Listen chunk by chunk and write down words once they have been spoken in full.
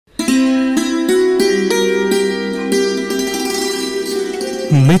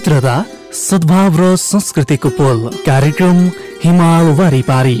मित्रता, सद्भाव र संस्कृतिको पोल कार्यक्रम हिमाल वारी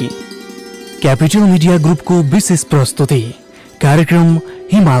पारी। क्यापिटल मिडिया ग्रुपको विशेष प्रस्तुति कार्यक्रम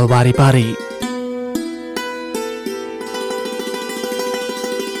हिमाल वारी पारी।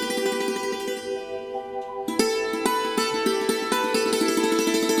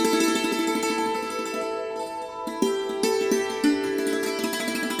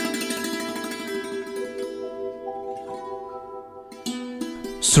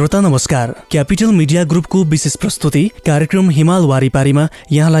 श्रोता नमस्कार। क्यापिटल मिडिया ग्रुपको विशेष प्रस्तुति कार्यक्रम हिमाल वारी पारीमा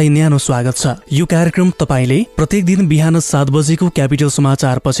यहाँलाई न्यानो स्वागत छ। यो कार्यक्रम तपाईले प्रत्येक दिन बिहान 7 बजेको क्यापिटल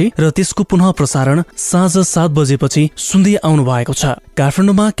समाचारपछि र त्यसको पुनः प्रसारण साँझ 7 बजेपछि सुन्दै आउनु भएको छ।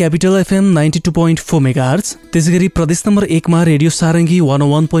 काठमाडौँमा क्यापिटल एफएम 92.4 मेगाहर्ज, त्यसैगरी प्रदेश नम्बर 1 मा रेडियो सारंगी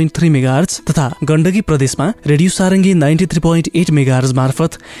 101.3 मेगाहर्ज तथा गण्डकी प्रदेशमा रेडियो सारंगी 93.8 मेगाहर्ज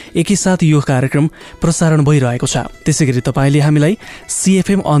मार्फत एकैसाथ यो कार्यक्रम प्रसारण भइरहेको छ। त्यसैगरी तपाईले हामीलाई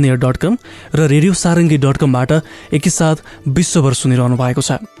cfmonAir.com र रेडियो सारंगी.com बाट एकैसाथ विश्वभर सुनिरहनु भएको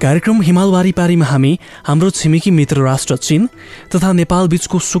छ। कार्यक्रम हिमाल वारी पारीमा हामी हाम्रो छिमेकी मित्र राष्ट्र चीन तथा नेपाल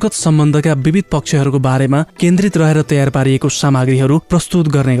बीचको सुखद सम्बन्धका विविध पक्षहरूको बारेमा केन्द्रित रहेर तयार पारिएको सामग्रीहरू प्रस्तुत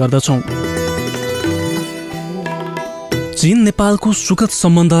गर्ने गर्दछौं। चीन नेपालको सुखद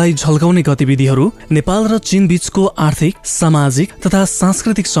सम्बन्धलाई झल्काउने गतिविधिहरू, नेपाल र चीन बीचको आर्थिक, सामाजिक तथा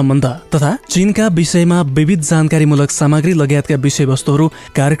सांस्कृतिक सम्बन्ध तथा चीनका विषयमा विविध जानकारीमूलक सामग्री लगायतका विषयवस्तुहरू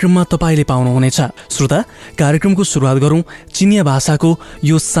कार्यक्रममा तपाईले पाउनुहुनेछ। श्रोता, कार्यक्रमको सुरुवात गरौं चिनिया भाषाको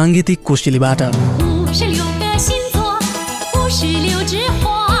यो सांगीतिक कोसेलीबाट।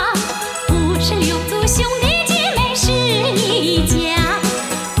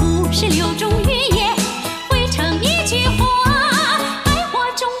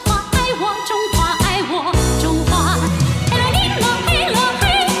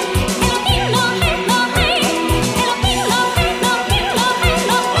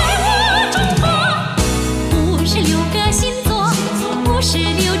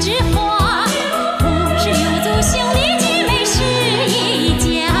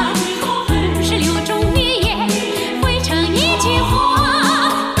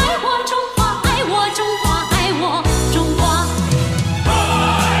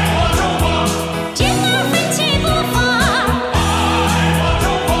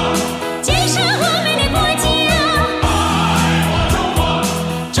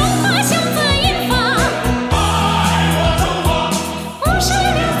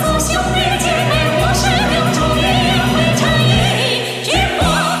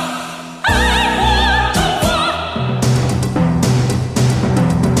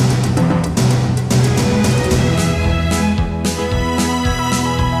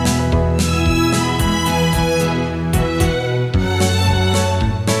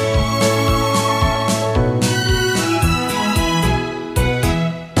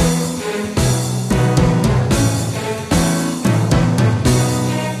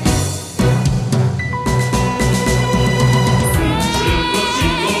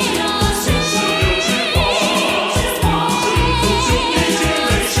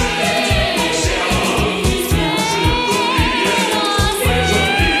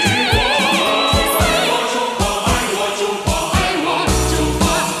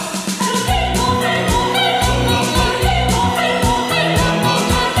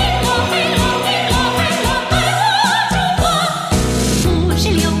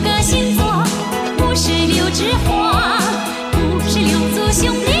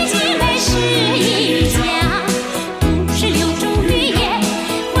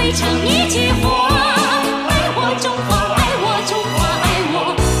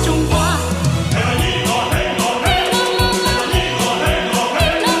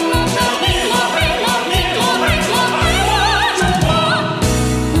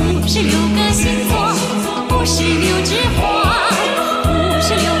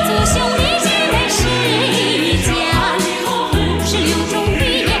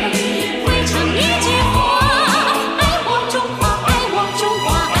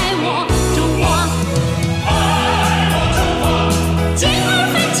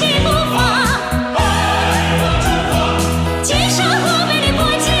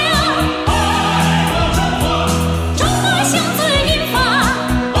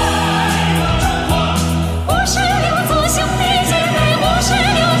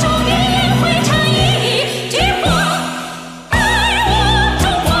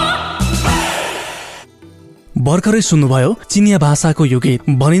 भर्खरै सुन्नुभयो चिनिया भाषाको यो गीत।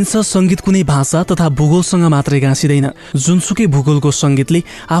 भनिन्छ संगीत कुनै भाषा तथा भूगोलसँग मात्रै गाँसिदैन, जुनसुकै भूगोलको संगीतले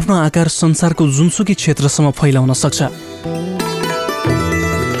आफ्नो आकार संसारको जुनसुकै क्षेत्रसम्म फैलाउन सक्छ।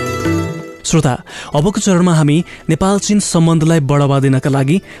 श्रोता, अबको चरणमा हामी नेपाल चीन सम्बन्धलाई बढावा दिनका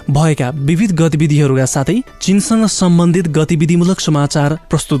लागि भएका विविध गतिविधिहरूका साथै चीनसँग सम्बन्धित गतिविधिमूलक समाचार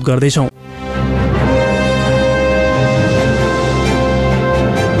प्रस्तुत गर्दैछौँ।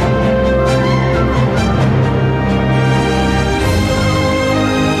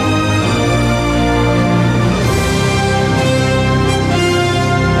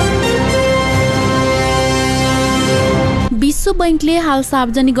 विश्व बैंकले हाल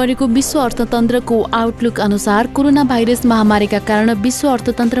सार्वजनिक गरेको विश्व अर्थतन्त्रको आउटलुक अनुसार कोरोना भाइरस महामारीका कारण विश्व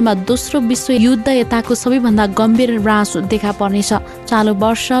अर्थतन्त्रमा दोस्रो विश्व युद्ध यताको सबैभन्दा गम्भीर ह्रास देखा पर्नेछ। चालु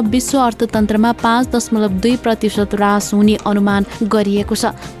वर्ष विश्व अर्थतन्त्रमा 5.2% ह्रास हुने अनुमान गरिएको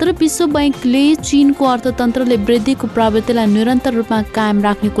छ। तर विश्व बैंकले चीनको अर्थतन्त्रले वृद्धिको प्रवृत्तिलाई निरन्तर रूपमा कायम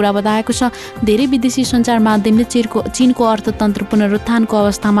राख्ने कुरा बताएको छ। धेरै विदेशी सञ्चार माध्यमले चीनको अर्थतन्त्र पुनरुत्थानको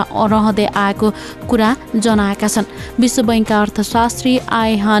अवस्थामा रहँदै आएको कुरा जनाएका छन्। विश्व बैंकका अर्थशास्त्री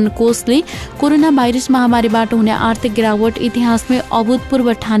आइहान कोसले कोरोना भाइरस महामारीबाट हुने आर्थिक गिरावट इतिहासमै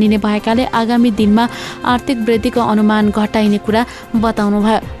अभूतपूर्व ठानिने भएकाले आगामी दिनमा आर्थिक वृद्धिको अनुमान घटाइने कुरा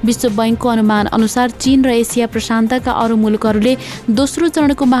बताउनुभयो। विश्व बैंकको अनुमान अनुसार चीन र एसिया प्रशान्तका अरू मुलुकहरूले दोस्रो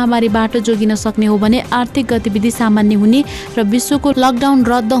चरणको महामारीबाट जोगिन सक्ने हो भने आर्थिक गतिविधि सामान्य हुने र विश्वको लकडाउन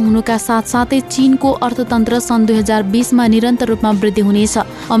रद्द हुनुका साथसाथै चीनको अर्थतन्त्र सन् 2020मा निरन्तर रूपमा वृद्धि हुनेछ।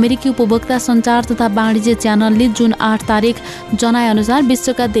 अमेरिकी उपभोक्ता सञ्चार तथा वाणिज्य च्यानलले जुन 8 तारिक जनाए अनुसार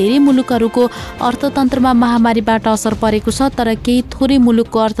विश्वका धेरै मुलुकहरूको अर्थतन्त्रमा महामारीबाट असर परेको छ, तर केही थोरै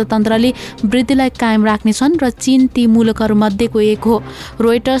मुलुकको अर्थतन्त्रले वृद्धिलाई कायम राख्नेछन् र चीन ती मुलुकहरूमध्येको एक हो।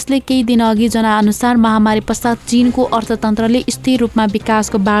 रोइटर्सले केही दिन अघि जनाए अनुसार महामारी पश्चात चीनको अर्थतन्त्रले स्थिर रूपमा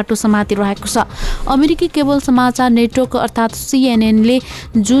विकासको बाटो समातिरहेको छ। अमेरिकी केबल समाचार नेटवर्क अर्थात् CNN ले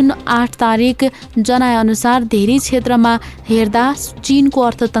जुन 8 तारिक जनाए अनुसार धेरै क्षेत्रमा हेर्दा चीनको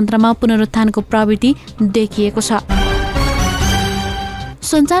अर्थतन्त्रमा पुनरुत्थानको प्रवृत्ति देखिएको छ।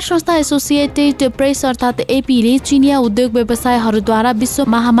 सञ्चार संस्था एसोसिएटेड प्रेस अर्थात् एपीले चिनिया उद्योग व्यवसायहरूद्वारा विश्व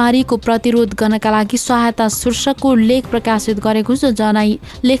महामारीको प्रतिरोध गर्नका लागि सहायता शीर्षकको लेख प्रकाशित गरेको छ।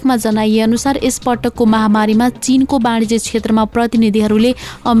 लेखमा जनाइए अनुसार यसपटकको महामारीमा चीनको वाणिज्य क्षेत्रमा प्रतिनिधिहरूले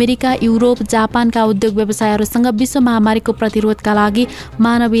अमेरिका, युरोप, जापानका उद्योग व्यवसायहरूसँग विश्व महामारीको प्रतिरोधका लागि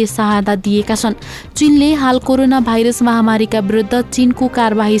मानवीय सहायता दिएका छन्। चीनले हाल कोरोना भाइरस महामारीका विरुद्ध चीनको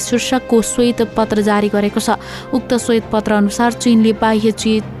कारबाही शीर्षकको श्वेत पत्र जारी गरेको छ। उक्त श्वेत पत्र अनुसार चीनले बाह्य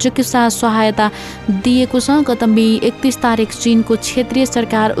चिकित्सा सहायता दिएको छ। गत मे 31 तारिक चीनको क्षेत्रीय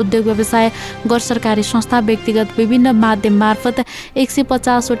सरकार, उद्योग व्यवसाय, गैर सरकारी संस्था, व्यक्तिगत विभिन्न माध्यम मार्फत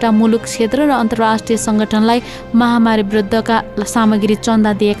 150 वटा मुलुक, क्षेत्र र अन्तर्राष्ट्रिय संगठनलाई महामारी विरुद्धका सामग्री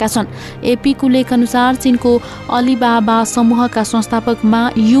चन्दा दिएका छन्। एपीको लेख अनुसार चीनको अलिबाबा समूहका संस्थापक मा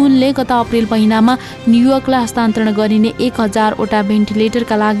युनले गत अप्रिल महिनामा न्युयोर्कलाई हस्तान्तरण गरिने 1000 वटा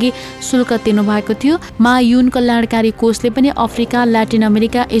भेन्टिलेटरका लागि शुल्क तिर्नु भएको थियो। मा युन कल्याणकारी कोषले पनि अफ्रिका, ल्याटिन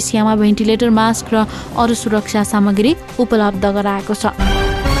अमेरिका, एसियामा भेन्टिलेटर, मास्क र अरू सुरक्षा सामग्री उपलब्ध गराएको छ।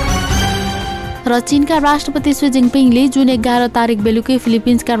 र चीनका राष्ट्रपति सी जिनपिङले जुन 11 तारिक बेलुकै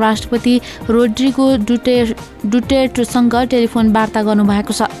फिलिपिन्सका राष्ट्रपति रोड्रिगो डुटेर्टेसँग टेलिफोन वार्ता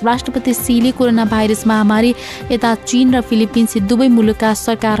गर्नुभएको छ। राष्ट्रपति सीले कोरोना भाइरस महामारी यता चीन र फिलिपिन्स दुवै मुलुकका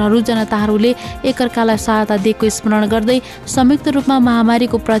सरकारहरू, जनताहरूले एकअर्कालाई सहायता दिएको स्मरण गर्दै संयुक्त रूपमा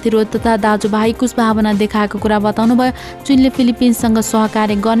महामारीको प्रतिरोध तथा दाजुभाइको भावना देखाएको कुरा बताउनुभयो। चीनले फिलिपिन्ससँग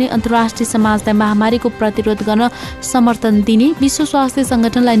सहकार्य गर्ने, अन्तर्राष्ट्रिय समाजलाई महामारीको प्रतिरोध गर्न समर्थन दिने, विश्व स्वास्थ्य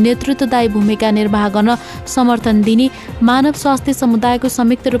सङ्गठनलाई नेतृत्वदायी भूमिका निर्वाह गर्न समर्थन दिने, मानव स्वास्थ्य समुदायको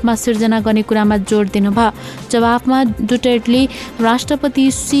संयुक्त रूपमा सिर्जना गर्ने कुरामा जोड दिनुभयो। जवाफमा डुटेर्टेले राष्ट्रपति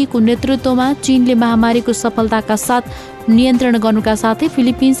सीको नेतृत्वमा चीनले महामारीको सफलताका साथ नियन्त्रण गर्नुका साथै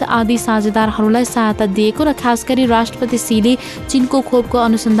फिलिपिन्स आदि साझेदारहरूलाई सहायता दिएको र खास गरी राष्ट्रपति सीले चीनको खोपको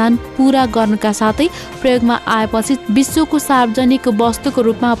अनुसन्धान पूरा गर्नुका साथै प्रयोगमा आएपछि विश्वको सार्वजनिक वस्तुको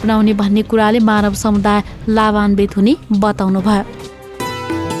रूपमा अपनाउने भन्ने कुराले मानव समुदाय लाभान्वित हुने बताउनुभयो।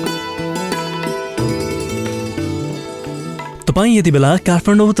 तपाईँ यति बेला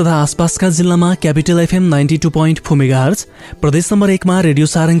काठमाडौँ तथा आसपासका जिल्लामा क्यापिटल एफएम 92.4 मेगाहर्ज, प्रदेश नम्बर 1 मा रेडियो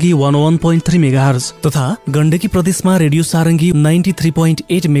सारङ्गी 101.3 मेगाहर्ज तथा गण्डकी प्रदेशमा रेडियो सारङ्गी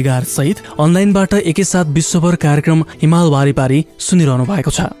 93.8 मेगाहर्ज सहित अनलाइनबाट एकैसाथ विश्वभर कार्यक्रम हिमाल वारी पारी सुनिरहनु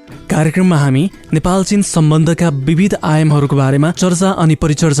भएको छ। कार्यक्रममा हामी नेपाल चीन सम्बन्धका विविध आयामहरूको बारेमा चर्चा अनि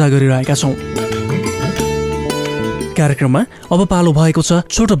परिचर्चा गरिरहेका छौँ। कार्यक्रममा अब पालो भएको छ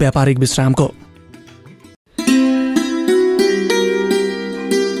छोटो व्यापारिक विश्रामको।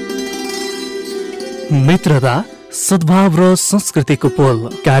 मित्रता, सद्भाव र संस्कृतिको पोल,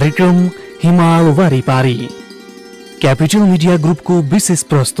 कार्यक्रम हिमाल वारी पारी, क्यापिटल मिडिया ग्रुपको विशेष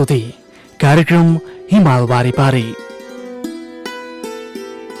प्रस्तुति, कार्यक्रम हिमाल वारी पारी।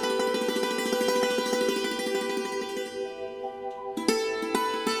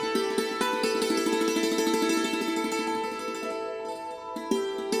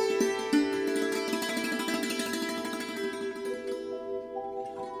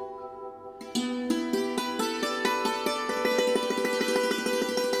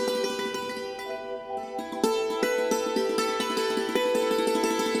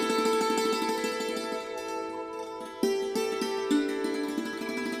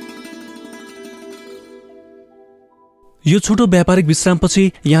 यो छोटो व्यापारिक विश्रामपछि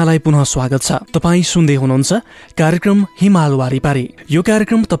यहाँलाई पुनः स्वागत छ। तपाईँ सुन्दै हुनुहुन्छ कार्यक्रम हिमाल वारी पारी। यो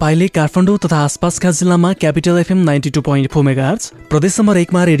कार्यक्रम तपाईले काठमाडौँ तथा आसपासका जिल्लामा क्यापिटल एफएम 92.4 मेगाहर्ज, प्रदेश नम्बर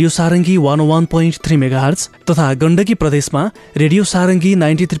 1 मा रेडियो सारङ्गी 101.3 मेगाहर्ज तथा गण्डकी प्रदेशमा रेडियो सारङ्गी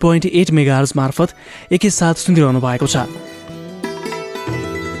 93.8 मेगाहर्ज मार्फत एकैसाथ सुनिरहनु भएको छ।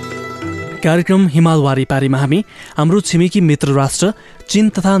 कार्यक्रम हिमाल वारी पारीमा हामी हाम्रो छिमेकी मित्र राष्ट्र चीन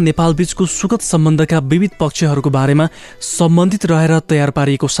तथा नेपाल बीचको सुखद सम्बन्धका विविध पक्षहरूको बारेमा सम्बन्धित रहेर तयार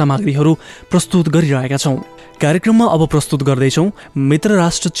पारिएको सामग्रीहरू प्रस्तुत गरिरहेका छौँ। कार्यक्रममा अब प्रस्तुत गर्दैछौँ मित्र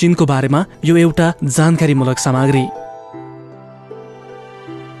राष्ट्र चीनको बारेमा यो एउटा जानकारीमूलक सामग्री।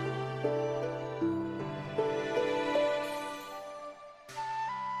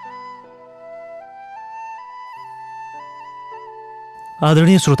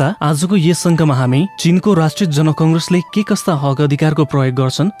 आदरणीय श्रोता, आजको यस अङ्कमा हामी चीनको राष्ट्रिय जनकङ्ग्रेसले के कस्ता हक अधिकारको प्रयोग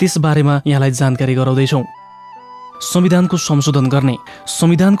गर्छन् त्यस बारेमा यहाँलाई जानकारी गराउँदैछौँ। संविधानको संशोधन गर्ने,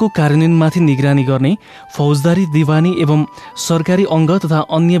 संविधानको कार्यान्वयनमाथि निगरानी गर्ने, फौजदारी, दिवानी एवं सरकारी अङ्ग तथा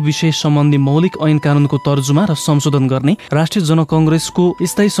अन्य विषय सम्बन्धी मौलिक ऐन कानुनको तर्जुमा र संशोधन गर्ने, राष्ट्रिय जनकङ्ग्रेसको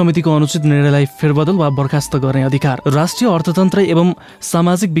स्थायी समितिको अनुचित निर्णयलाई फेरबदल वा बर्खास्त गर्ने अधिकार, राष्ट्रिय अर्थतन्त्र एवं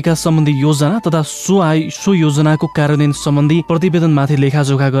सामाजिक विकास सम्बन्धी योजना तथा सो योजनाको कार्यान्वयन सम्बन्धी प्रतिवेदनमाथि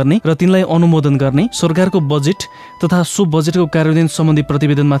लेखाजोखा गर्ने र तिनलाई अनुमोदन गर्ने, सरकारको बजेट तथा सो बजेटको कार्यान्वयन सम्बन्धी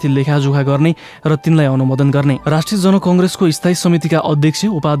प्रतिवेदनमाथि लेखाजोखा गर्ने र तिनलाई अनुमोदन गर्ने, राष्ट्रिय जनकङ्ग्रेसको स्थायी समितिका अध्यक्ष,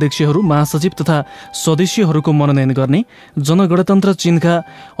 उपाध्यक्षहरू, महासचिव तथा सदस्यहरूको मनोनयन गर्ने, जनगणतन्त्र चीनका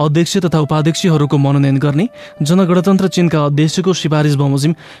अध्यक्ष तथा उपाध्यक्षहरूको मनोनयन गर्ने, जनगणतन्त्र चीनका अध्यक्षको सिफारिस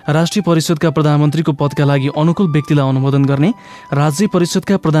बमोजिम राष्ट्रिय परिषदका प्रधानमन्त्रीको पदका लागि अनुकूल व्यक्तिलाई अनुमोदन गर्ने, राज्य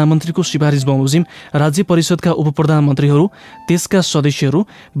परिषदका प्रधानमन्त्रीको सिफारिस बमोजिम राज्य परिषदका उपप्रधानमन्त्रीहरू, त्यसका सदस्यहरू,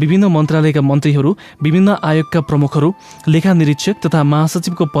 विभिन्न मन्त्रालयका मन्त्रीहरू, विभिन्न आयोगका प्रमुखहरू, लेखा निरीक्षक तथा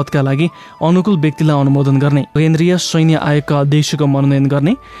महासचिवको पदका लागि अनुकूल व्यक्तिलाई अनुमोदन गर्ने, केन्द्रीय सैन्य आयोगका अध्यक्षको मनोनयन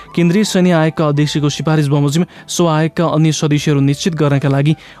गर्ने, केन्द्रीय सैन्य आयोगका अध्यक्षको सिफारिस बमोजिम सो आयोगका अन्य सदस्यहरू निश्चित गर्नका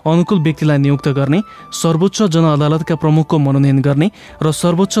लागि अनुकूल व्यक्तिलाई नियुक्त गर्ने, सर्वोच्च जनअदालतका प्रमुखको मनोनयन गर्ने र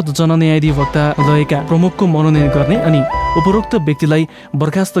सर्वोच्च जनन्यायाधिवक्तालयका प्रमुखको मनोनयन गर्ने अनि उपरोक्त व्यक्तिलाई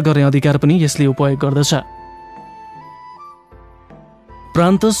बर्खास्त गर्ने अधिकार पनि यसले उपयोग गर्दछ।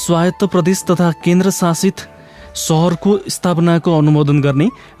 प्रान्त, स्वायत्त प्रदेश तथा केन्द्रशासित सहरको स्थापनाको अनुमोदन गर्ने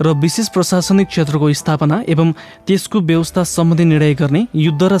र विशेष प्रशासनिक क्षेत्रको स्थापना एवं त्यसको व्यवस्था सम्बन्धी निर्णय गर्ने,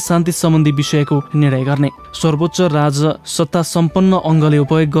 युद्ध र शान्ति सम्बन्धी विषयको निर्णय गर्ने, सर्वोच्च राजसत्ता सम्पन्न अङ्गले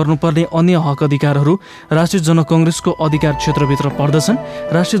उपयोग गर्नुपर्ने अन्य हक अधिकारहरू राष्ट्रिय जनकङ्ग्रेसको अधिकार क्षेत्रभित्र पर्दछन्।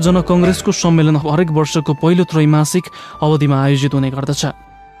 राष्ट्रिय जनकङ्ग्रेसको सम्मेलन हरेक वर्षको पहिलो त्रैमासिक अवधिमा आयोजित हुने गर्दछ।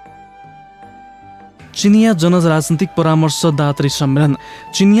 चिनिया जनराजनीतिक परामर्शदात्री सम्मेलन।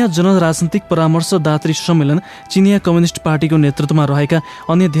 चिनिया जनराजनीतिक परामर्शदात्री सम्मेलन चिनिया कम्युनिस्ट पार्टीको नेतृत्वमा रहेका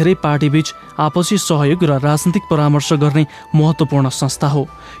अन्य धेरै पार्टीबीच आपसी सहयोग र राजनीतिक परामर्श गर्ने महत्त्वपूर्ण संस्था हो।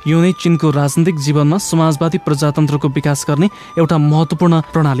 यो नै चिनको राजनीतिक जीवनमा समाजवादी प्रजातन्त्रको विकास गर्ने एउटा महत्त्वपूर्ण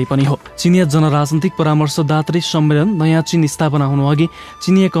प्रणाली पनि हो। चिनिया जनराजनीतिक परामर्शदात्री सम्मेलन नयाँ चीन स्थापना हुनुअघि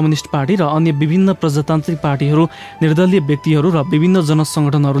चिनिया कम्युनिस्ट पार्टी र अन्य विभिन्न प्रजातान्त्रिक पार्टीहरू, निर्दलीय व्यक्तिहरू र विभिन्न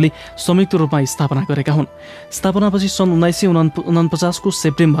जनसङ्गठनहरूले संयुक्त रूपमा स्थापना गरेका हुन्। स्थापनापछि सन् 1949 को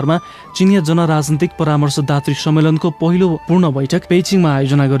सेप्टेम्बरमा चिनिया जनराजनीतिक परामर्शदात्री सम्मेलनको पहिलो पूर्ण बैठक पेइचिङमा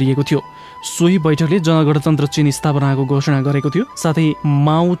आयोजना गरिएको थियो। सोही बैठकले जनगणतन्त्र चीन स्थापनाको घोषणा गरेको थियो। साथै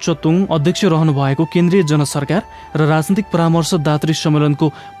माओ त्से-तुङ अध्यक्ष रहनु भएको केन्द्रीय जनसरकार र राजनीतिक परामर्शदात्री सम्मेलनको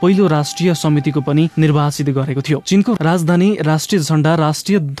पहिलो राष्ट्रिय समितिको पनि निर्वाचित गरेको थियो। चीनको राजधानी, राष्ट्रिय झण्डा,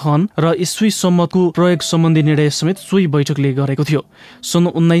 राष्ट्रिय धन र ईस्वी सम्मतको प्रयोग सम्बन्धी निर्णय समेत सोही बैठकले गरेको थियो। सन्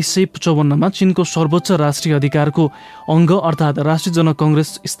 1955 मा चीनको सर्वोच्च राष्ट्रिय अधिकारको अङ्ग अर्थात् राष्ट्रिय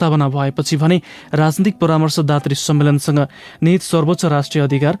जनकङ्ग्रेस स्थापना भएपछि भने राजनीतिक परामर्शदात्री सम्मेलनसँग निहित सर्वोच्च राष्ट्रिय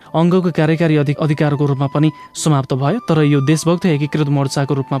अधिकार अङ्गको कार्यकारी अधिकारको रूपमा पनि समाप्त भयो, तर यो देशभक्त एकीकृत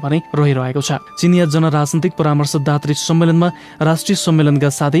मोर्चाको रूपमा पनि रहिरहेको छ। चिनिया जनराजनीतिक परामर्शदात्री सम्मेलनमा राष्ट्रिय सम्मेलनका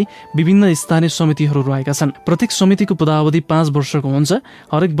साथै विभिन्न स्थानीय समितिहरू रहेका छन्। प्रत्येक समितिको पदावधि 5 वर्षको हुन्छ।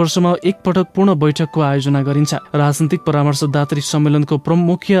 हरेक वर्षमा एक पटक पूर्ण बैठकको आयोजना गरिन्छ। राजनीतिक परामर्शदात्री सम्मेलनको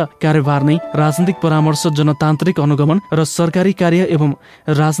मुख्य कार्यभार नै राजनीतिक परामर्श, जनतान्त्रिक अनुगमन र सरकारी कार्य एवं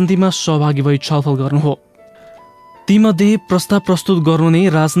राजनीतिमा सहभागी भई छलफल गर्नु हो। तीमध्ये प्रस्ताव प्रस्तुत गर्नु नै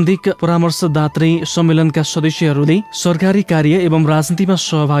राजनीतिक परामर्शदात्री सम्मेलनका सदस्यहरूले सरकारी कार्य एवं राजनीतिमा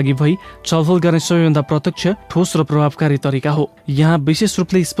सहभागी भई छलफल गर्ने सबैभन्दा प्रत्यक्ष, ठोस र प्रभावकारी तरिका हो। यहाँ विशेष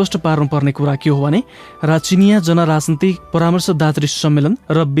रूपले स्पष्ट पार्नुपर्ने कुरा के हो भने चिनिया जनराजनीतिक परामर्शदात्री सम्मेलन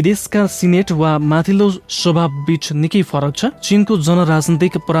र विदेशका सिनेट वा माथिल्लो सभा बीच निकै फरक छ। चीनको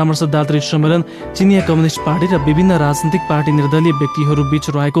जनराजनीतिक परामर्शदात्री सम्मेलन चिनिया कम्युनिस्ट पार्टी र विभिन्न राजनीतिक पार्टी, निर्दलीय व्यक्तिहरू बीच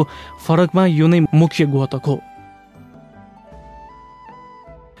रहेको फरकमा यो नै मुख्य द्योतक हो।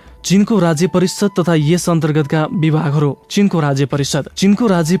 चीनको राज्य परिषद तथा यस अन्तर्गतका विभागहरू। चीनको राज्य परिषद। चीनको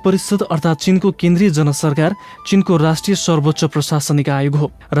राज्य परिषद अर्थात् चीनको केन्द्रीय जनसरकार चीनको राष्ट्रिय सर्वोच्च प्रशासनिक आयोग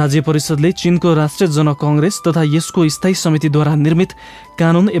हो। राज्य परिषदले चीनको राष्ट्रिय जनकांग्रेस तथा यसको स्थायी समितिद्वारा निर्मित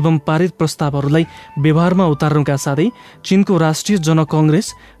कानुन एवं पारित प्रस्तावहरूलाई व्यवहारमा उतार्नुका साथै चीनको राष्ट्रिय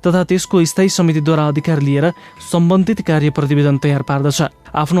जनकांग्रेस तथा त्यसको स्थायी समितिद्वारा अधिकार लिएर सम्बन्धित कार्य प्रतिवेदन तयार पार्दछ।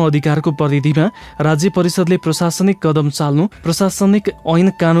 आफ्नो अधिकारको परिधिमा राज्य परिषदले प्रशासनिक कदम चाल्नु, प्रशासनिक ऐन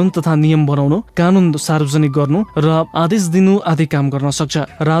कानुन तथा नियम बनाउनु, कानुन सार्वजनिक गर्नु र आदेश दिनु आदि काम गर्न सक्छ।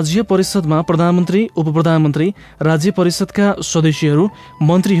 राज्य परिषदमा प्रधानमन्त्री, उपप्रधानमन्त्री, राज्य परिषदका सदस्यहरू,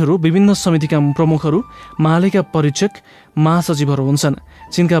 मन्त्रीहरू, विभिन्न समितिका प्रमुखहरू, महालेखा परीक्षक, महासचिवहरू हुन्छन्।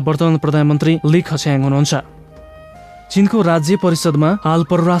 चीनका वर्तमान प्रधानमन्त्री ली खछ्याङ हुनुहुन्छ। चीनको राज्य परिषदमा हाल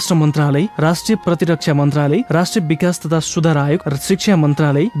परराष्ट्र मन्त्रालय, राष्ट्रिय प्रतिरक्षा मन्त्रालय, राष्ट्रिय विकास तथा सुधार आयोग, शिक्षा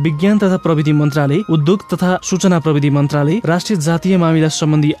मन्त्रालय, विज्ञान तथा प्रविधि मन्त्रालय, उद्योग तथा सूचना प्रविधि मन्त्रालय, राष्ट्रिय जातीय मामिला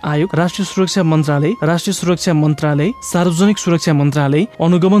सम्बन्धी आयोग, राष्ट्रिय सुरक्षा मन्त्रालय, राष्ट्रिय सुरक्षा मन्त्रालय, सार्वजनिक सुरक्षा मन्त्रालय,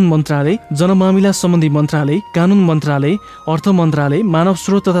 अनुगमन मन्त्रालय, जनमामिला सम्बन्धी मन्त्रालय, कानुन मन्त्रालय, अर्थ मन्त्रालय, मानव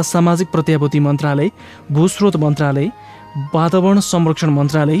स्रोत तथा सामाजिक प्रत्याभूति मन्त्रालय, भूस्रोत मन्त्रालय, वातावरण संरक्षण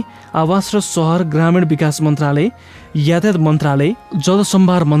मन्त्रालय, आवास र शहर ग्रामीण विकास मन्त्रालय, यातायात मन्त्रालय,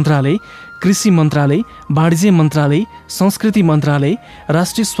 जलसम्भार मन्त्रालय, कृषि मन्त्रालय, वाणिज्य मन्त्रालय, संस्कृति मन्त्रालय,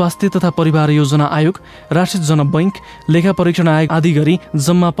 राष्ट्रिय स्वास्थ्य तथा परिवार योजना आयोग, राष्ट्रिय जनबैङ्क, लेखा परीक्षण आयोग आदि गरी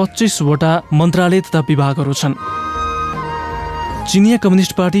जम्मा 25 वटा मन्त्रालय तथा विभागहरू छन्। चिनिया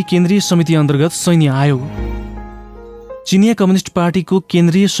कम्युनिस्ट पार्टी केन्द्रीय समिति अन्तर्गत सैन्य आयोग। चिनिया कम्युनिस्ट पार्टीको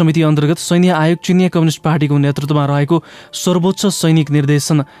केन्द्रीय समिति अन्तर्गत सैन्य आयोग चिनिया कम्युनिस्ट पार्टीको नेतृत्वमा रहेको सर्वोच्च सैनिक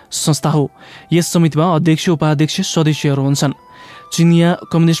निर्देशन संस्था हो। यस समितिमा अध्यक्ष, उपाध्यक्ष, सदस्यहरू हुन्छन्। चिनिया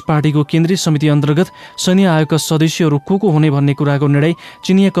कम्युनिस्ट पार्टीको केन्द्रीय समिति अन्तर्गत सैन्य आयोगका सदस्यहरू को हुने भन्ने कुराको निर्णय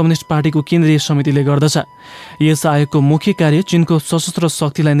चिनिया कम्युनिस्ट पार्टीको केन्द्रीय समितिले गर्दछ। यस आयोगको मुख्य कार्य चीनको सशस्त्र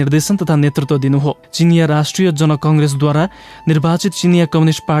शक्तिलाई निर्देशन तथा नेतृत्व दिनु हो। चिनिया राष्ट्रिय जनकांग्रेसद्वारा निर्वाचित चिनिया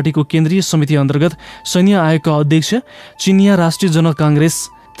कम्युनिस्ट पार्टीको केन्द्रीय समिति अन्तर्गत सैन्य आयोगका अध्यक्ष चिनिया राष्ट्रिय जनकांग्रेस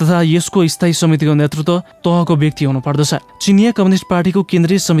तथा यसको स्थायी समितिको नेतृत्व तहको व्यक्ति हुनुपर्दछ। चिनिया कम्युनिस्ट पार्टीको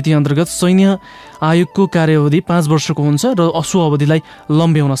केन्द्रीय समिति अन्तर्गत सैन्य आयोगको कार्यावधि 5 वर्षको हुन्छ र सो अवधिलाई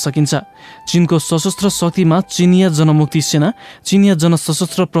लम्ब्याउन सकिन्छ। चीनको सशस्त्र शक्तिमा चिनिया जनमुक्ति सेना, चिनिया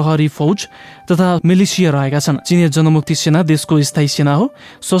जनसशस्त्र प्रहरी फौज तथा मिलिसिया रहेका छन्। चिनिया जनमुक्ति सेना देशको स्थायी सेना हो।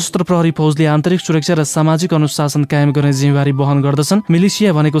 सशस्त्र प्रहरी फौजले आन्तरिक सुरक्षा र सामाजिक अनुशासन कायम गर्ने जिम्मेवारी वहन गर्दछन्।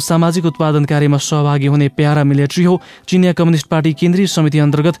 मिलिसिया भनेको सामाजिक उत्पादन कार्यमा सहभागी हुने प्यारा मिलिट्री हो। चिनिया कम्युनिस्ट पार्टी केन्द्रीय समिति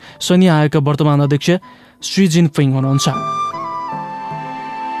अन्तर्गत सैन्य आयोगका वर्तमान अध्यक्ष शी जिनपिङ हुनुहुन्छ।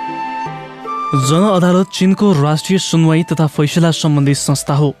 जनअदालत चीनको राष्ट्रिय सुनवाई तथा फैसला सम्बन्धी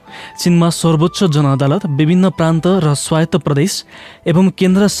संस्था हो। चीनमा सर्वोच्च जनअदालत विभिन्न प्रान्त र स्वायत्त प्रदेश एवं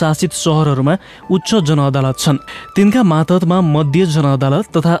केन्द्र शासित शहरहरूमा उच्च जनअदालत छन्। तिनका मातहतमा मध्य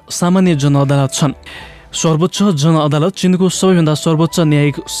जनअदालत तथा सामान्य जनअदालत छन्। सर्वोच्च जनअदालत चीनको सबैभन्दा सर्वोच्च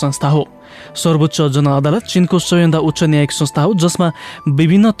न्यायिक संस्था हो। सर्वोच्च जनअदालत चीनको सबैभन्दा उच्च न्यायिक संस्था हो, जसमा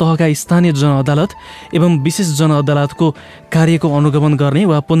विभिन्न तहका स्थानीय जनअदालत एवं विशेष जनअदालतको कार्यको अनुगमन गर्ने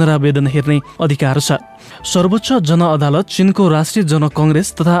वा पुनरावेदन हेर्ने अधिकार छ। सर्वोच्च जनअदालत चीनको राष्ट्रिय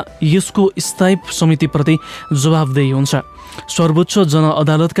जनकांग्रेस तथा यसको स्थायी समितिप्रति जवाबदेही हुन्छ। सर्वोच्च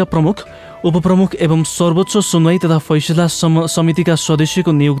जनअदालतका प्रमुख, उपप्रमुख एवं सर्वोच्च सुनवाई तथा फैसला समितिका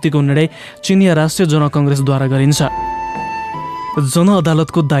सदस्यको नियुक्तिको निर्णय चिनिया राष्ट्रिय जनकांग्रेसद्वारा गरिन्छ।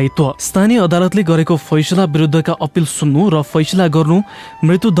 जनअदालतको दायित्व। स्थानीय अदालतले गरेको फैसला विरुद्धका अपिल सुन्नु र फैसला गर्नु,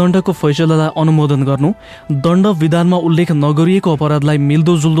 मृत्युदण्डको फैसलालाई अनुमोदन गर्नु, दण्ड विधानमा उल्लेख नगरिएको अपराधलाई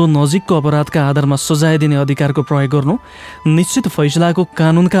मिल्दोजुल्दो नजिकको अपराधका आधारमा सजाय दिने अधिकारको प्रयोग गर्नु, निश्चित फैसलाको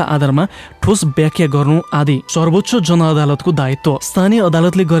कानुनका आधारमा ठोस व्याख्या गर्नु आदि सर्वोच्च जनअदालतको दायित्व। स्थानीय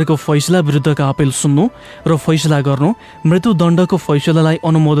अदालतले गरेको फैसला विरुद्धका अपिल सुन्नु र फैसला गर्नु, मृत्युदण्डको फैसलालाई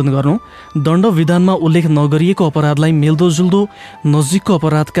अनुमोदन गर्नु, दण्ड विधानमा उल्लेख नगरिएको अपराधलाई मिल्दोजुल्दो नजिकको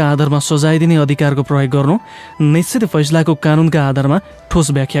अपराधका आधारमा सजाय दिने अधिकारको प्रयोग गर्नु, निश्चित फैसलाको कानुनका आधारमा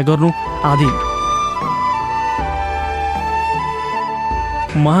ठोस व्याख्या गर्नु आदि।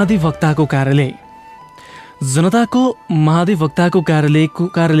 महाधिवक्ताको कार्यालय। जनताको महाधिवक्ताको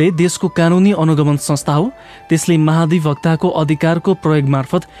कार्यालय देशको कानुनी अनुगमन संस्था हो। त्यसले महाधिवक्ताको अधिकारको प्रयोग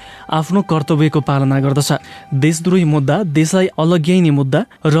मार्फत आफ्नो कर्तव्यको पालना गर्दछ। देशद्रोही मुद्दा, देशलाई अलग्याइने मुद्दा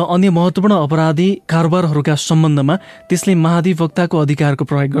र अन्य महत्त्वपूर्ण अपराधी कारोबारहरूका सम्बन्धमा त्यसले महाधिवक्ताको अधिकारको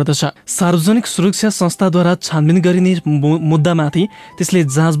प्रयोग गर्दछ। सार्वजनिक सुरक्षा संस्थाद्वारा छानबिन गरिने मुद्दामाथि त्यसले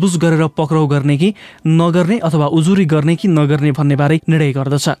जाँचबुझ गरेर पक्राउ गर्ने कि नगर्ने अथवा उजुरी गर्ने कि नगर्ने भन्ने बारे निर्णय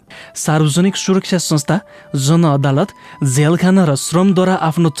गर्दछ। सार्वजनिक सुरक्षा संस्था जनअदालत, जेलखाना र श्रमद्वारा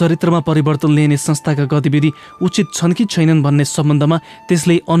आफ्नो चरित्रमा परिवर्तन ल्याउने संस्थाका गतिविधि उचित छन् कि छैनन् भन्ने सम्बन्धमा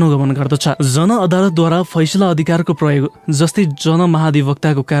त्यसले अनुगमन गर्दछ। जनअदालतद्वारा फैसला अधिकारको प्रयोग, जस्तै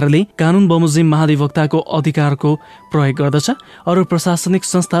जनमहाधिवक्ताको कार्यालय कानुन बमोजिम महाधिवक्ताको अधिकारको प्रयोग गर्दछ। अरू प्रशासनिक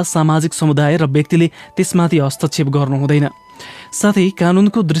संस्था, सामाजिक समुदाय र व्यक्तिले त्यसमाथि हस्तक्षेप गर्नु हुँदैन। साथै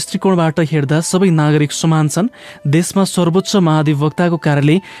कानुनको दृष्टिकोणबाट हेर्दा सबै नागरिक समान छन्। देशमा सर्वोच्च महाधिवक्ताको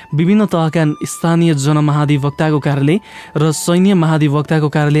कार्यालय, विभिन्न तहका स्थानीय जनमहाधिवक्ताको कार्यालय र सैन्य महाधिवक्ताको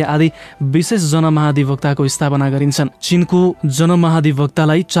कार्यालय आदि विशेष जनमहाधिवक्ताको स्थापना गरिन्छन्। चीनको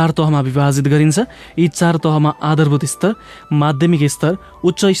जनमहाधिवक्तालाई 4 तहमा विभाजित गरिन्छ। यी 4 तहमा आधारभूत स्तर, माध्यमिक स्तर,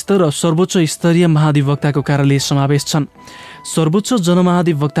 उच्च स्तर र सर्वोच्च स्तरीय महाधिवक्ताको कार्यालय समावेश छन्। सर्वोच्च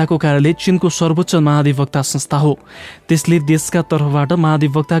जनमहाधिवक्ताको कार्यालय चीनको सर्वोच्च महाधिवक्ता संस्था हो। त्यसले देशका तर्फबाट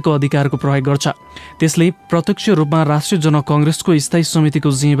महाधिवक्ताको अधिकारको प्रयोग गर्छ। त्यसले प्रत्यक्ष रूपमा राष्ट्रिय जनकङ्ग्रेसको स्थायी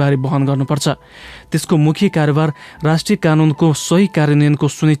समितिको जिम्मेवारी वहन गर्नुपर्छ। त्यसको मुख्य कार्यभार राष्ट्रिय कानुनको सही कार्यान्वयनको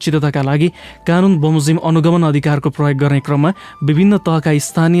सुनिश्चितताका लागि कानुन बमोजिम अनुगमन अधिकारको प्रयोग गर्ने क्रममा विभिन्न तहका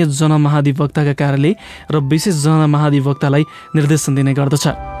स्थानीय जनमहाधिवक्ताका कार्यालय र विशेष जनमहाधिवक्तालाई निर्देशन दिने गर्दछ।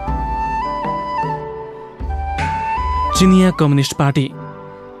 चिनिया कम्युनिस्ट पार्टी।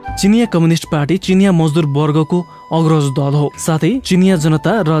 चिनिया कम्युनिस्ट पार्टी चिनिया मजदुर वर्गको अग्रज दल हो। साथै चिनिया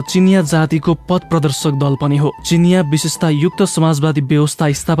जनता र चिनिया जातिको पथ प्रदर्शक दल पनि हो। चिनिया विशेषतायुक्त समाजवादी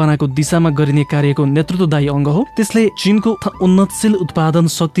व्यवस्था स्थापनाको दिशामा गरिने कार्यको नेतृत्वदायी अङ्ग हो। त्यसले चीनको उन्नतशील उत्पादन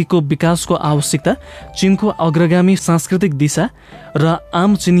शक्तिको विकासको आवश्यकता, चीनको अग्रगामी सांस्कृतिक दिशा र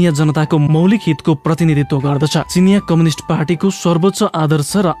आम चिनिया जनताको मौलिक हितको प्रतिनिधित्व गर्दछ। चिनिया कम्युनिस्ट पार्टीको सर्वोच्च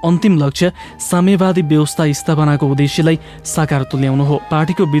आदर्श र अन्तिम लक्ष्य साम्यवादी व्यवस्था स्थापनाको उद्देश्यलाई साकार तुल्याउनु हो।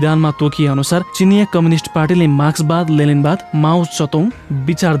 पार्टीको विधानमा तोकिए अनुसार चिनिया कम्युनिस्ट पार्टीले मार्क्सवाद, लेनिनवाद, माओ त्से-तुङ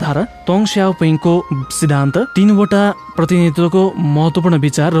विचारधारा, तङ स्याओपिङको सिद्धान्त, 3वटा प्रतिनिधित्वको महत्त्वपूर्ण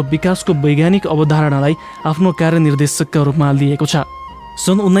विचार र विकासको वैज्ञानिक अवधारणालाई आफ्नो कार्यनिर्देशकका रूपमा लिएको छ।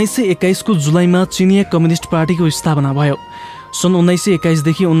 सन् 1921 को जुलाईमा चिनिया कम्युनिस्ट पार्टीको स्थापना भयो। सन् 1921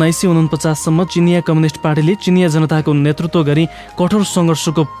 देखि 1949 सम्म चिनिया कम्युनिस्ट पार्टीले चिनिया जनताको नेतृत्व गरी कठोर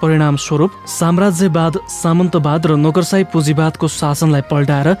सङ्घर्षको परिणाम स्वरूप साम्राज्यवाद, सामन्तवाद र नोकरशाही पुँजीवादको शासनलाई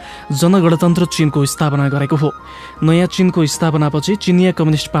पल्टाएर जनगणतन्त्र चीनको स्थापना गरेको हो। नयाँ चीनको स्थापनापछि चिनिया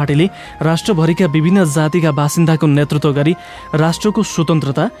कम्युनिस्ट पार्टीले राष्ट्रभरिका विभिन्न जातिका बासिन्दाको नेतृत्व गरी राष्ट्रको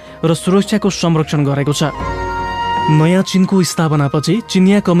स्वतन्त्रता र सुरक्षाको संरक्षण गरेको छ। नयाँ चीनको स्थापनापछि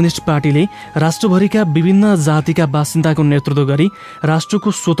चिनिया कम्युनिस्ट पार्टीले राष्ट्रभरिका विभिन्न जातिका बासिन्दाको नेतृत्व गरी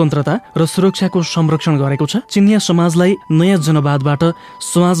राष्ट्रको स्वतन्त्रता र सुरक्षाको संरक्षण गरेको छ। चिनिया समाजलाई नयाँ जनवादबाट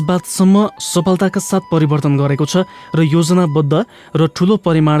समाजवादसम्म सफलताका साथ परिवर्तन गरेको छ र योजनाबद्ध र ठूलो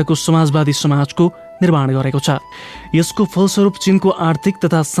परिमाणको समाजवादी समाजको निर्माण गरेको छ। यसको फलस्वरूप चीनको आर्थिक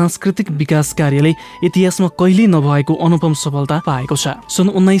तथा सांस्कृतिक विकास कार्यले इतिहासमा कहिल्यै नभएको अनुपम सफलता पाएको छ। सन्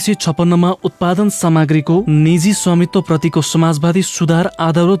 1956 मा उत्पादन सामग्रीको निजी स्वामित्व प्रतिको समाजवादी सुधार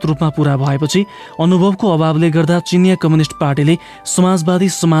आधारभूत रूपमा पूरा भएपछि अनुभवको अभावले गर्दा चिनिया कम्युनिस्ट पार्टीले समाजवादी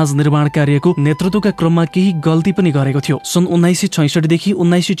समाज निर्माण कार्यको नेतृत्वका क्रममा केही गल्ती पनि गरेको थियो। सन् 1966 देखि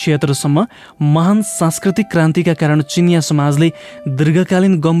 1976 सम्म महान सांस्कृतिक क्रान्तिका कारण चिनिया समाजले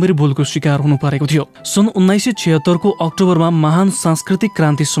दीर्घकालीन गम्भीर भूलको शिकार हुनु परेको थियो। सन् 1976 को अक्टोबरमा महान सांस्कृतिक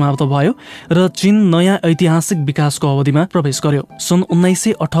क्रान्ति समाप्त भयो र चीन नयाँ ऐतिहासिक विकासको अवधिमा प्रवेश गर्यो। सन्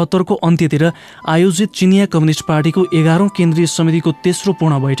 1978 को अन्त्यतिर आयोजित चिनिया कम्युनिस्ट पार्टीको 11औं केन्द्रीय समितिको तेस्रो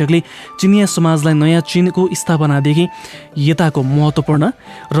पूर्ण बैठकले चिनिया समाजलाई नयाँ चीनको स्थापनादेखि यताको महत्त्वपूर्ण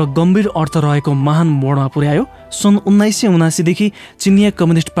र गम्भीर अर्थ रहेको महान मोडमा पुर्यायो। सन् 1979 देखि चिनिया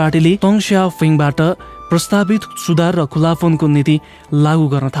कम्युनिस्ट पार्टीले तङ स्याओपिङबाट प्रस्तावित सुधार र खुलापनको नीति लागू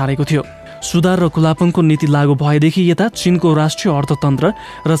गर्न थालेको थियो। सुधार र खुलापनको नीति लागू भएदेखि यता चीनको राष्ट्रिय अर्थतन्त्र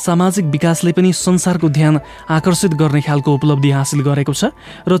र सामाजिक विकासले पनि संसारको ध्यान आकर्षित गर्ने खालको उपलब्धि हासिल गरेको छ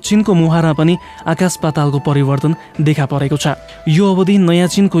र चीनको मुहारमा पनि आकाश पातालको परिवर्तन देखा परेको छ। यो अवधि नयाँ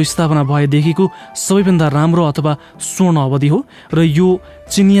चीनको स्थापना भएदेखिको सबैभन्दा राम्रो अथवा स्वर्ण अवधि हो र यो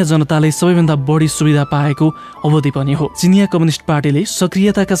चिनिया जनताले सबैभन्दा बढी सुविधा पाएको अवधि पनि हो। चिनिया कम्युनिस्ट पार्टीले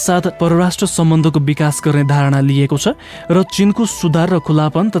सक्रियताका साथ परराष्ट्र सम्बन्धको विकास गर्ने धारणा लिएको छ र चीनको सुधार र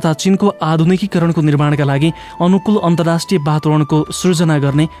खुलापन तथा चीनको आधुनिकीकरणको निर्माणका लागि अनुकूल अन्तर्राष्ट्रिय वातावरणको सृजना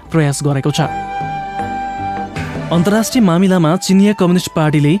गर्ने प्रयास गरेको छ। अन्तर्राष्ट्रिय मामिलामा चिनिया कम्युनिस्ट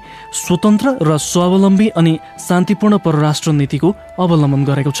पार्टीले स्वतन्त्र र स्वावलम्बी अनि शान्तिपूर्ण परराष्ट्र नीतिको अवलम्बन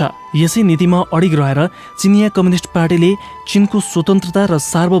गरेको छ। यसै नीतिमा अडिग रहेर चिनिया कम्युनिस्ट पार्टीले चीनको स्वतन्त्रता र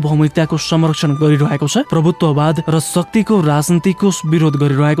सार्वभौमिकताको संरक्षण गरिरहेको छ, प्रभुत्ववाद र शक्तिको राजनीतिको विरोध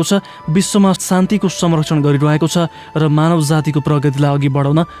गरिरहेको छ, विश्वमा शान्तिको संरक्षण गरिरहेको छ र मानव जातिको प्रगतिलाई अघि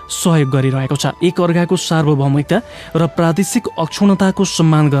बढाउन सहयोग गरिरहेको छ। एक अर्काको सार्वभौमिकता र प्रादेशिक अक्षुण्णताको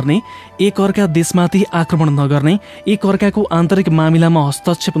सम्मान गर्ने, एक अर्का देशमाथि आक्रमण नगर्ने, एक अर्काको आन्तरिक मामिलामा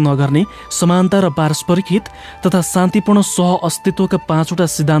हस्तक्षेप नगर्ने, समानता र पारस्परिक हित तथा शान्तिपूर्ण सह अस्तित्वका 5वटा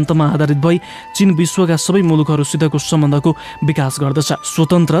सिद्धान्तमा आधारित भई चीन विश्वका सबै मुलुकहरूसितको सम्बन्धको विकास गर्दछ।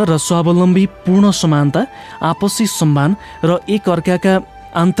 स्वतन्त्र र स्वावलम्बी, पूर्ण समानता, आपसी सम्मान र एक अर्काका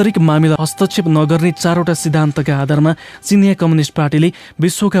आन्तरिक मामिला हस्तक्षेप नगर्ने 4वटा सिद्धान्तका आधारमा चिनिया कम्युनिस्ट पार्टीले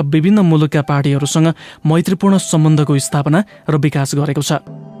विश्वका विभिन्न मुलुकका पार्टीहरूसँग मैत्रीपूर्ण सम्बन्धको स्थापना र विकास गरेको छ।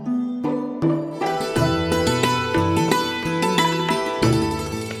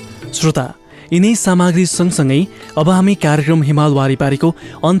 श्रोता, यिनै सामग्री सँगसँगै अब हामी कार्यक्रम हिमाल वारिपारीको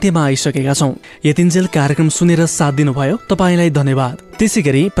अन्त्यमा आइसकेका छौँ। यतिन्जेल कार्यक्रम सुनेर साथ दिनुभयो, तपाईँलाई धन्यवाद।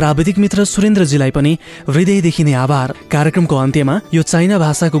 त्यसैगरी प्राविधिक मित्र सुरेन्द्रजीलाई पनि हृदयदेखि नै आभार। कार्यक्रमको अन्त्यमा यो चाइना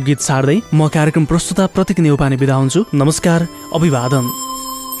भाषाको गीत छाड्दै म कार्यक्रम प्रस्तुता प्रतीक नेउपाने बिदा हुन्छु। नमस्कार, अभिवादन।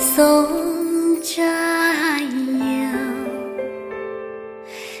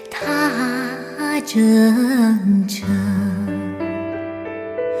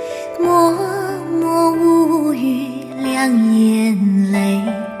默默无语两眼泪，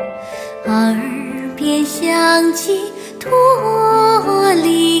耳边响起驼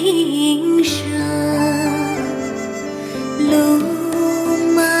铃声，路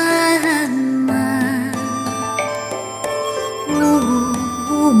漫漫，雾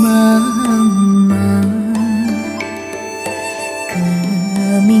蒙蒙，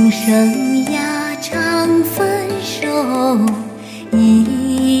革命生涯常分手，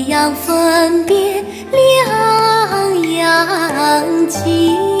一样分别两样情，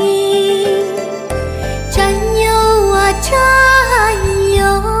战友啊战友，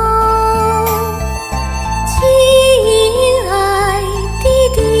亲爱的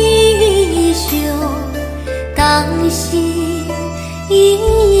弟兄，当心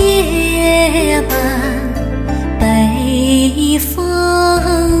夜半北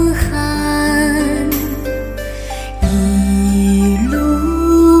风寒，一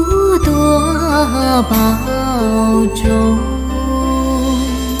路多保重。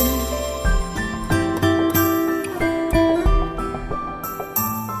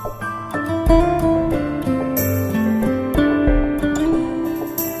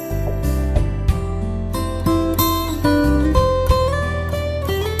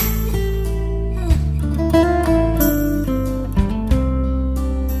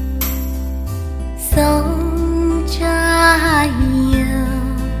送战友，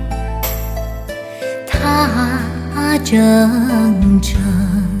他征程，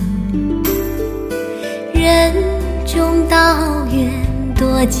任重道远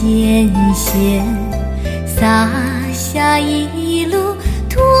多艰险，洒下一路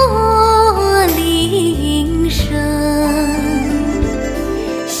驼铃声，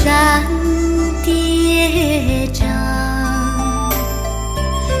山叠嶂，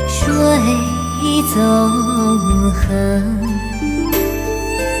水纵横，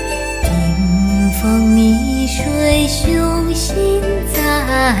顶风逆水雄心在，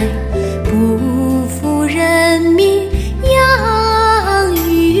不负人民养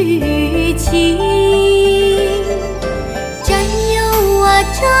育情，战友啊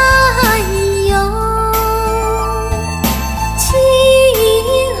战友，亲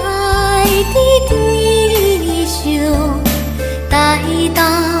爱的弟兄，待到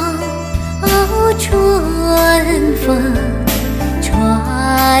春风传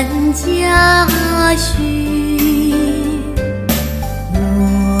家训，我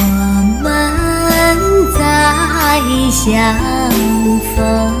们再相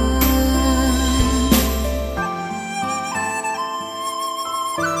逢。